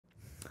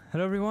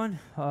Hello everyone,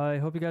 I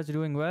hope you guys are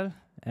doing well,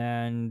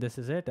 and this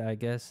is it, I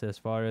guess, as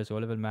far as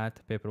O-Level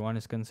Math Paper 1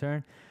 is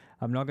concerned.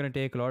 I'm not going to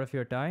take a lot of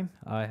your time.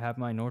 I have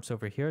my notes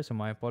over here, so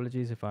my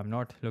apologies if I'm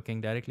not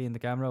looking directly in the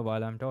camera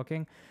while I'm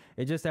talking.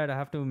 It's just that I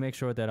have to make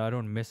sure that I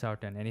don't miss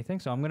out on anything.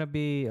 So I'm going to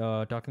be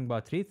talking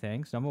about three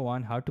things. Number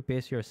one, how to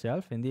pace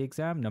yourself in the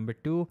exam. Number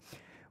two,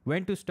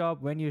 when to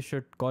stop, when you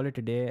should call it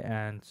a day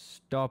and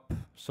stop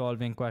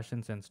solving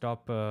questions and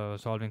stop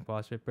solving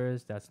past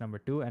papers. That's number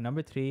two. And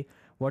number three,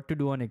 what to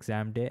do on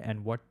exam day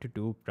and what to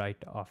do right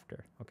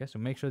after. Okay, so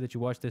make sure that you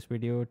watch this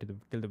video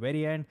till the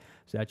very end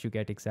so that you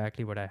get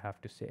exactly what I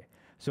have to say.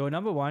 So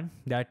number one,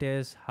 that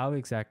is how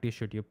exactly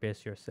should you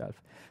pace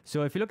yourself.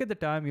 So if you look at the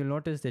time, you'll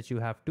notice that you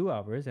have 2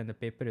 hours and the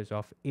paper is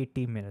of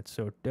 80 minutes,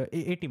 so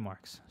 80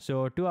 marks.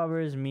 So 2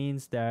 hours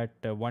means that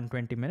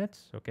 120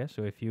 minutes. Okay,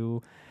 so if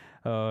you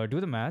do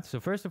the math. So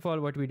first of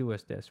all, what we do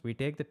is this. We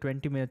take the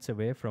 20 minutes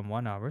away from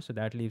 1 hour. So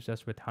that leaves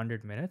us with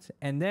 100 minutes.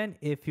 And then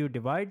if you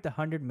divide the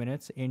 100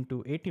 minutes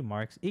into 80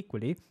 marks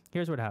equally,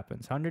 here's what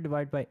happens. 100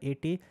 divided by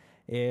 80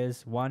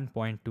 is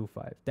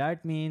 1.25.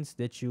 That means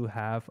that you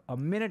have a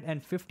minute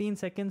and 15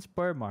 seconds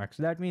per mark.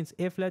 So that means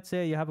if, let's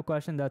say, you have a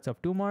question that's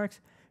of 2 marks,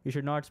 you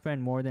should not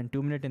spend more than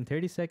 2 minutes and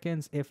 30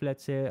 seconds. If,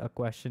 let's say, a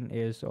question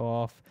is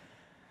of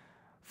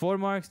 4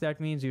 marks, that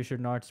means you should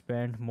not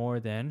spend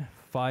more than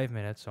 5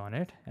 minutes on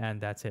it,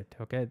 and that's it.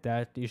 Okay,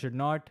 that you should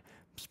not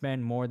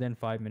spend more than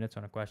 5 minutes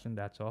on a question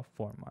that's of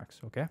 4 marks.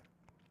 Okay,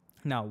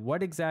 now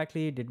what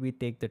exactly did we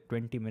take the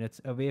 20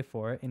 minutes away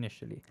for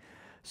initially?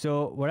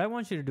 So what I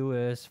want you to do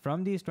is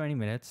from these 20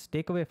 minutes,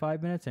 take away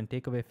 5 minutes and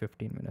take away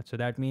 15 minutes. So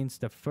that means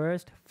the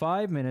first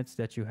 5 minutes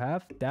that you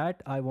have,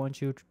 that I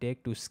want you to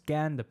take to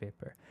scan the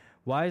paper.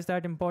 Why is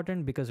that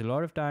important? Because a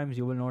lot of times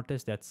you will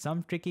notice that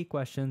some tricky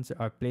questions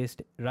are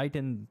placed right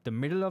in the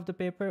middle of the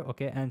paper,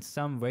 okay, and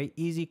some very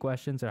easy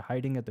questions are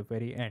hiding at the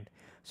very end.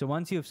 So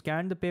once you've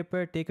scanned the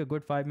paper, take a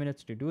good 5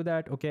 minutes to do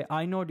that, okay.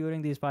 I know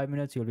during these 5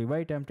 minutes you'll be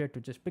very tempted to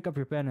just pick up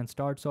your pen and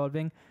start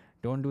solving.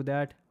 Don't do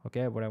that,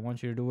 okay. What I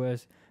want you to do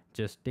is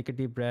just take a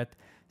deep breath,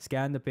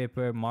 scan the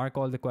paper, mark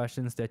all the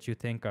questions that you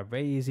think are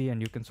very easy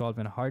and you can solve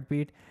in a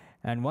heartbeat.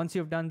 And once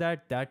you've done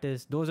that,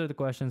 those are the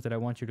questions that I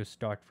want you to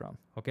start from.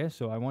 Okay,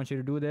 so I want you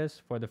to do this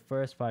for the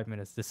first 5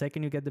 minutes. The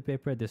second you get the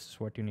paper, this is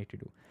what you need to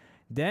do.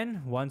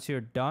 Then once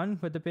you're done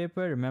with the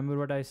paper, remember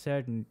what I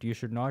said, you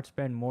should not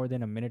spend more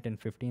than a minute and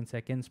 15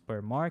 seconds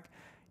per mark.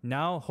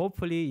 Now,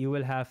 hopefully you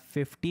will have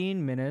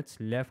 15 minutes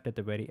left at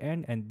the very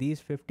end, and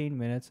these 15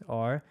 minutes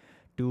are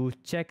to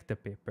check the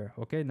paper.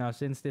 Okay, now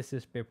since this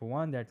is paper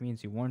 1, that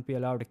means you won't be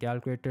allowed a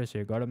calculator, so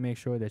you got to make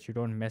sure that you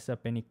don't mess up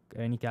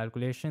any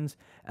calculations,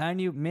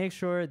 and you make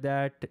sure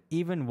that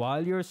even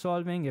while you're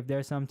solving, if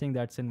there's something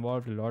that's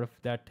involved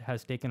that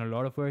has taken a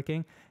lot of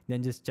working,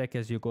 then just check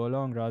as you go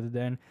along rather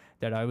than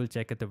that I will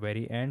check at the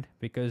very end,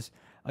 because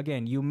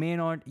again,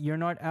 you're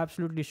not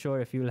absolutely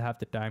sure if you will have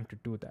the time to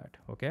do that.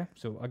 Okay,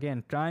 so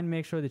again, try and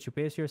make sure that you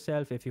pace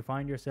yourself. If you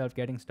find yourself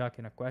getting stuck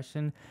in a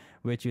question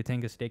which you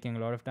think is taking a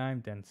lot of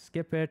time, then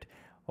skip it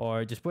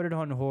or just put it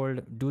on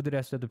hold, do the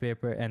rest of the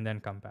paper and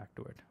then come back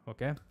to it.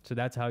 Okay, so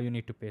that's how you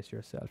need to pace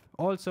yourself.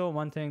 Also,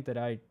 one thing that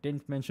I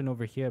didn't mention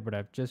over here but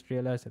I've just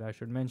realized that I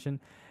should mention,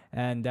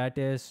 and that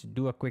is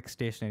do a quick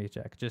stationery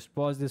check. Just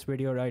pause this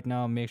video right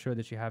now, make sure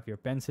that you have your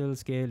pencil,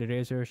 scale,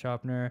 eraser,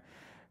 sharpener,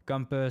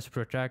 compass,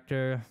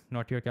 protractor,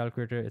 not your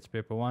calculator, it's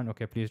paper 1.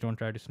 Okay, please don't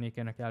try to sneak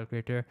in a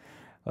calculator.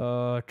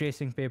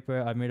 Tracing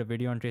paper, I made a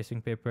video on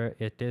tracing paper.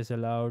 It is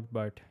allowed,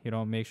 but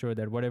make sure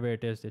that whatever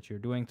it is that you're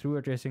doing through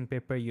a tracing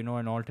paper,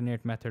 an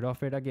alternate method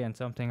of it. Again,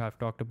 something I've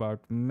talked about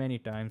many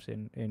times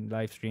in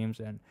live streams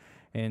and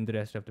in the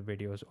rest of the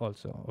videos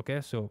also. Okay,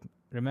 so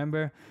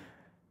remember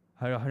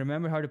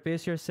how to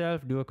pace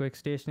yourself, do a quick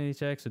stationery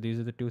check. So these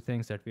are the two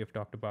things that we have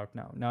talked about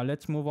now. Now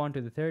let's move on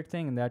to the third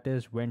thing, and that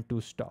is when to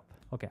stop.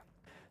 Okay,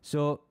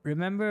 so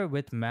remember,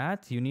 with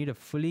math, you need a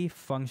fully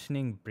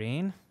functioning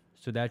brain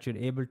so that you're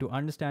able to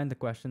understand the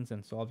questions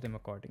and solve them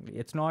accordingly.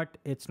 It's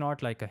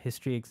not like a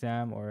history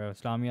exam or a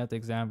Islamiyat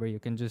exam where you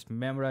can just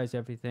memorize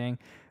everything,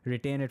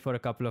 retain it for a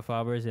couple of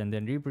hours, and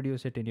then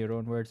reproduce it in your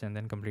own words and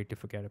then completely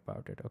forget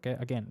about it. Okay,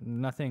 again,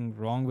 nothing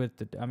wrong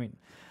with it. I mean,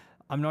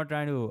 I'm not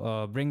trying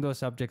to bring those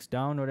subjects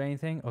down or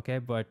anything, okay,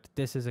 but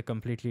this is a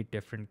completely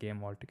different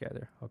game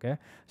altogether, okay?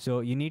 So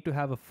you need to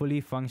have a fully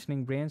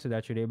functioning brain so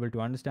that you're able to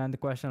understand the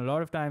question. A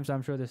lot of times,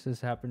 I'm sure this has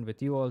happened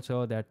with you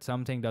also, that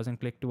something doesn't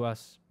click to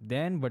us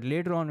then, but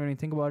later on when you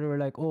think about it, we're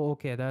like, oh,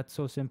 okay, that's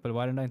so simple.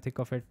 Why didn't I think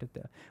of it?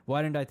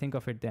 Why didn't I think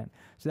of it then?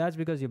 So that's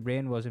because your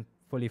brain wasn't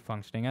fully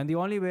functioning. And the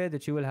only way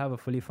that you will have a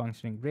fully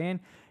functioning brain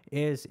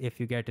is if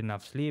you get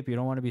enough sleep. You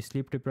don't want to be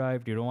sleep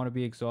deprived. You don't want to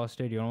be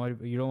exhausted. You don't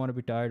want to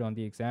be tired on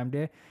the exam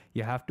day.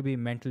 You have to be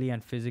mentally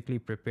and physically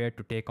prepared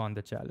to take on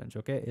the challenge.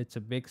 Okay, it's a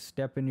big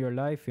step in your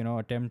life,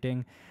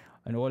 attempting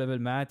an O-level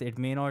math. It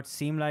may not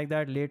seem like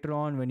that later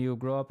on when you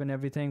grow up and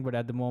everything, but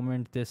at the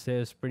moment, this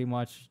is pretty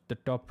much the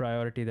top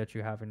priority that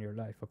you have in your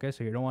life. Okay,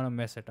 so you don't want to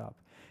mess it up.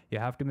 You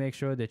have to make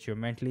sure that you're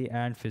mentally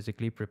and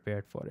physically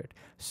prepared for it.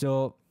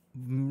 So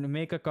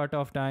make a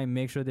cutoff time,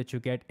 make sure that you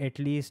get at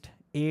least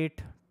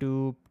 8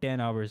 to 10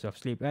 hours of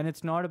sleep. And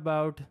it's not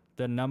about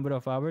the number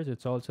of hours,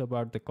 it's also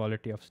about the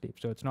quality of sleep.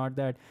 So it's not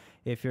that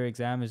if your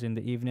exam is in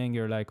the evening,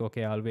 you're like,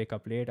 okay, I'll wake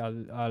up late,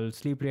 I'll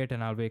sleep late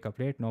and I'll wake up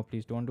late. No,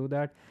 please don't do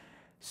that.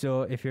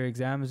 So if your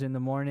exam is in the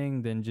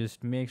morning, then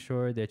just make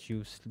sure that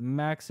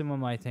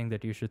maximum, I think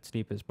that you should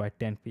sleep is by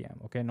 10 p.m.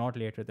 Okay, not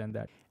later than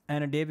that.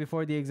 And a day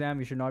before the exam,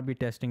 you should not be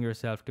testing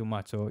yourself too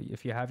much. So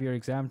if you have your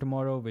exam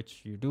tomorrow,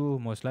 which you do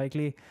most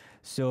likely,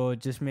 so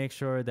just make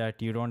sure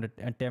that you don't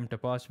attempt a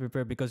past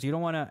paper, because you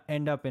don't want to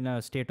end up in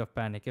a state of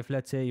panic. If,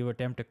 let's say, you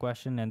attempt a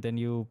question and then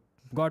you,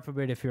 God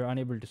forbid, if you're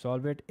unable to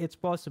solve it, it's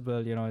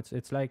possible,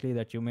 it's likely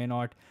that you may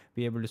not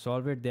be able to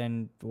solve it.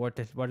 Then what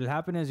will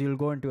happen is you'll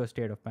go into a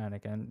state of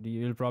panic and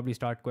you'll probably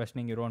start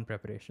questioning your own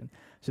preparation.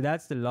 So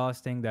that's the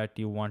last thing that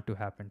you want to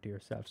happen to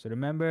yourself. So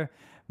remember,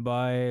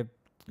 by,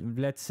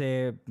 let's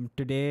say,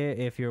 today,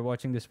 if you're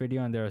watching this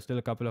video and there are still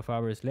a couple of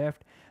hours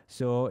left,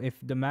 so if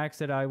the max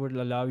that I would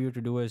allow you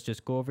to do is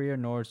just go over your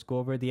notes, go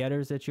over the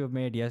errors that you've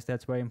made. Yes,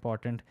 that's very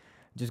important.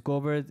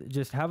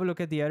 Just have a look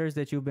at the errors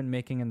that you've been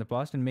making in the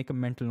past and make a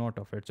mental note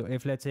of it. So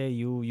if, let's say,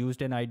 you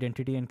used an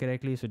identity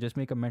incorrectly, so just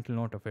make a mental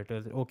note of it.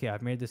 Okay,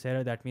 I've made this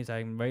error, that means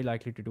I'm very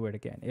likely to do it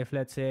again. If,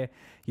 let's say,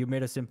 you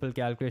made a simple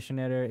calculation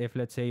error, if,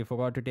 let's say, you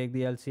forgot to take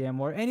the LCM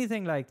or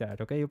anything like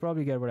that, okay, you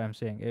probably get what I'm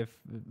saying. If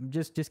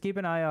just keep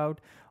an eye out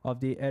of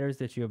the errors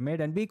that you have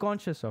made and be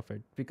conscious of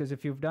it, because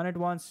if you've done it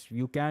once,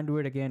 you can do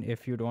it again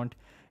if you're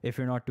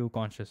not too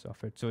conscious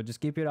of it. So just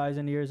keep your eyes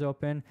and ears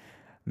open.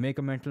 Make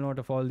a mental note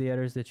of all the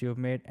errors that you've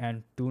made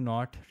and do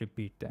not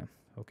repeat them.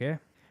 Okay.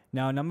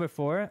 Now, number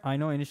 4, I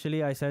know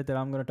initially I said that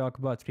I'm going to talk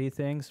about 3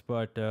 things,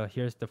 but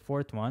here's the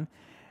 4th one.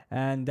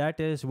 And that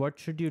is, what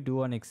should you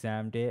do on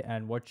exam day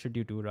and what should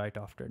you do right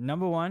after?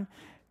 Number 1,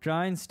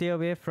 try and stay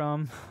away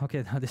from,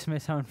 okay, now this may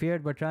sound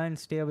weird, but try and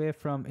stay away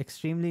from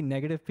extremely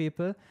negative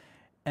people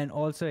and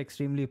also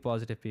extremely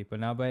positive people.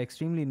 Now, by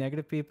extremely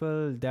negative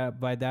people,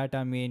 by that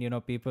I mean,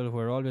 people who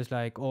are always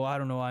like, oh, I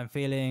don't know, I'm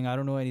failing, I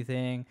don't know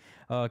anything,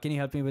 can you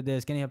help me with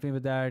this, can you help me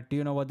with that, do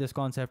you know what this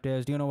concept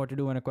is, do you know what to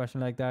do in a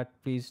question like that?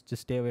 Please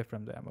just stay away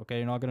from them. Okay,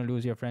 you're not going to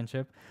lose your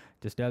friendship.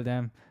 Just tell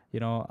them,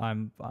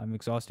 I'm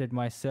exhausted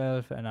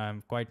myself and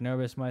I'm quite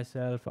nervous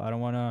myself. I don't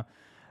want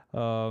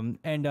to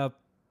end up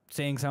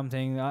saying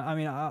something. I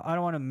mean, I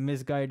don't want to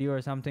misguide you or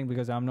something,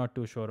 because I'm not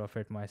too sure of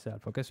it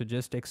myself. Okay, so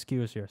just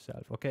excuse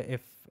yourself. Okay,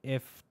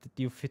 if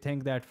you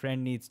think that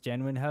friend needs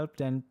genuine help,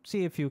 then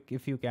see if you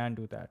can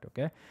do that.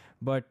 Okay,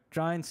 but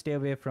try and stay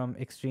away from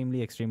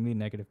extremely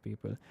negative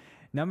people.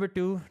 Number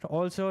 2,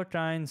 also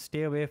try and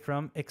stay away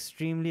from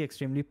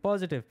extremely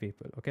positive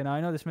people. Okay, now I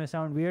know this may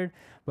sound weird,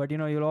 but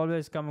you'll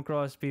always come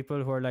across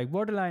people who are like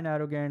borderline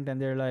arrogant, and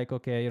they're like,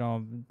 okay, I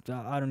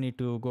don't need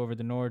to go over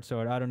the notes,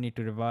 or I don't need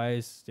to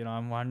revise,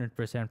 I'm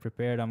 100%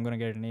 prepared, I'm gonna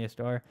get an A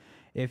star.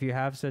 If you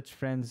have such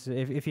friends,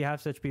 if you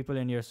have such people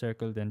in your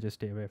circle, then just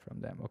stay away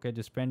from them. Okay,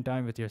 just spend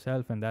time with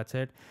yourself and that's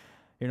it.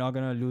 You're not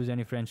gonna lose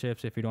any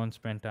friendships if you don't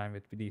spend time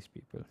with these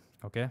people.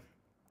 Okay,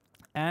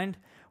 and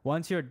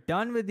once you're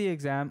done with the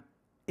exam,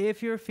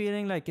 if you're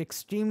feeling like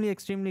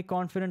extremely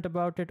confident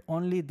about it,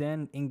 only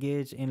then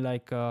engage in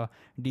like a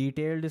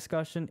detailed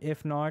discussion.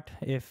 If not,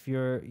 if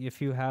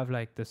you have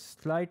like the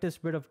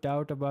slightest bit of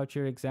doubt about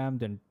your exam,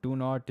 then do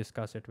not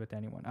discuss it with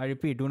anyone. I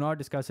repeat, do not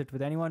discuss it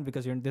with anyone,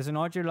 because this is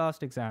not your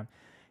last exam.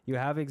 You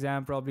have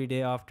exam probably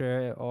day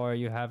after, or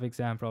you have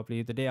exam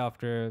probably the day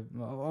after,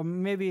 or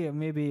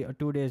maybe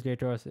 2 days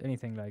later, or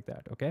anything like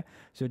that. Okay,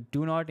 so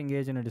do not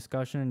engage in a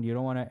discussion. You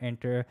don't want to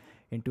enter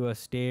into a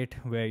state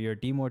where you're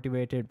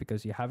demotivated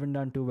because you haven't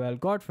done too well.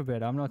 God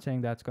forbid, I'm not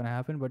saying that's going to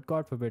happen, but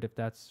God forbid if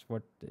that's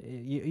what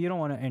you don't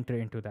want to enter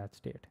into that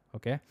state.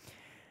 Okay,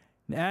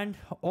 and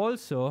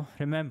also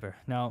remember,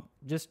 now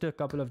just a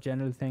couple of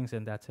general things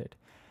and that's it.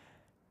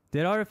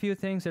 There are a few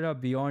things that are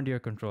beyond your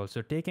control.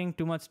 So taking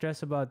too much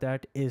stress about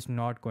that is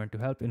not going to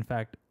help. In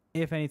fact,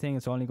 if anything,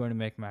 it's only going to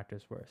make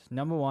matters worse.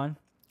 Number 1,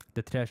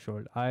 the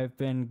threshold. I've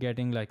been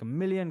getting like a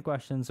million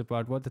questions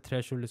about what the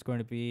threshold is going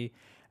to be,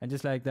 and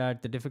just like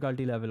that, the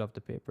difficulty level of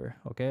the paper.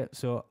 Okay,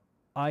 so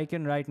I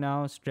can right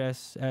now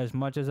stress as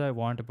much as I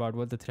want about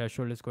what the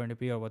threshold is going to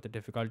be or what the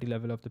difficulty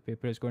level of the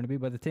paper is going to be,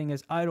 but the thing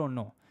is, I don't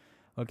know.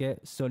 Okay,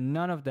 so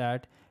none of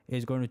that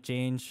is going to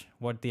change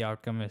what the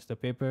outcome is. The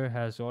paper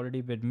has already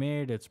been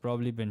made, it's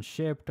probably been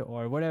shipped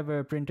or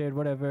whatever, printed,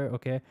 whatever,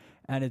 okay,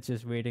 and it's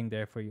just waiting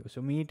there for you.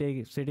 So me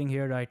sitting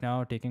here right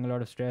now, taking a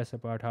lot of stress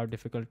about how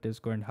difficult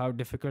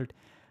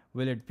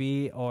will it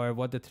be, or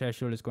what the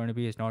threshold is going to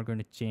be, is not going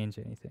to change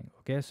anything.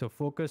 Okay, so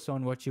focus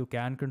on what you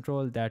can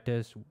control. That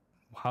is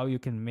how you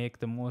can make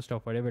the most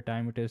of whatever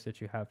time it is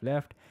that you have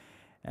left.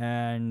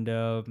 And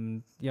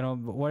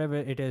whatever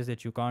it is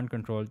that you can't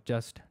control,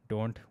 just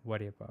don't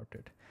worry about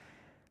it.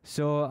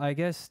 So I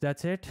guess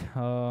that's it.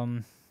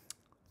 I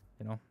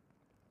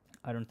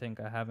don't think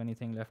I have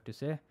anything left to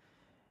say.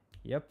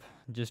 Yep,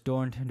 just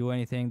don't do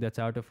anything that's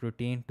out of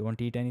routine. Don't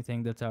eat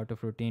anything that's out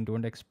of routine.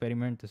 Don't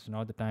experiment. This is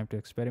not the time to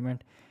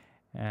experiment.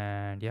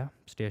 And yeah,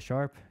 stay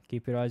sharp,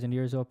 keep your eyes and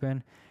ears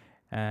open,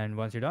 And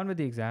once you're done with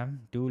the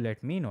exam, do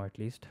let me know at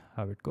least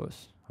how it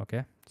goes.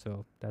 Okay,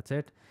 so that's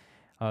it.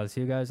 I'll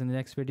see you guys in the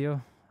next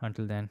video.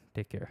 Until then,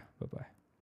 take care. Bye bye.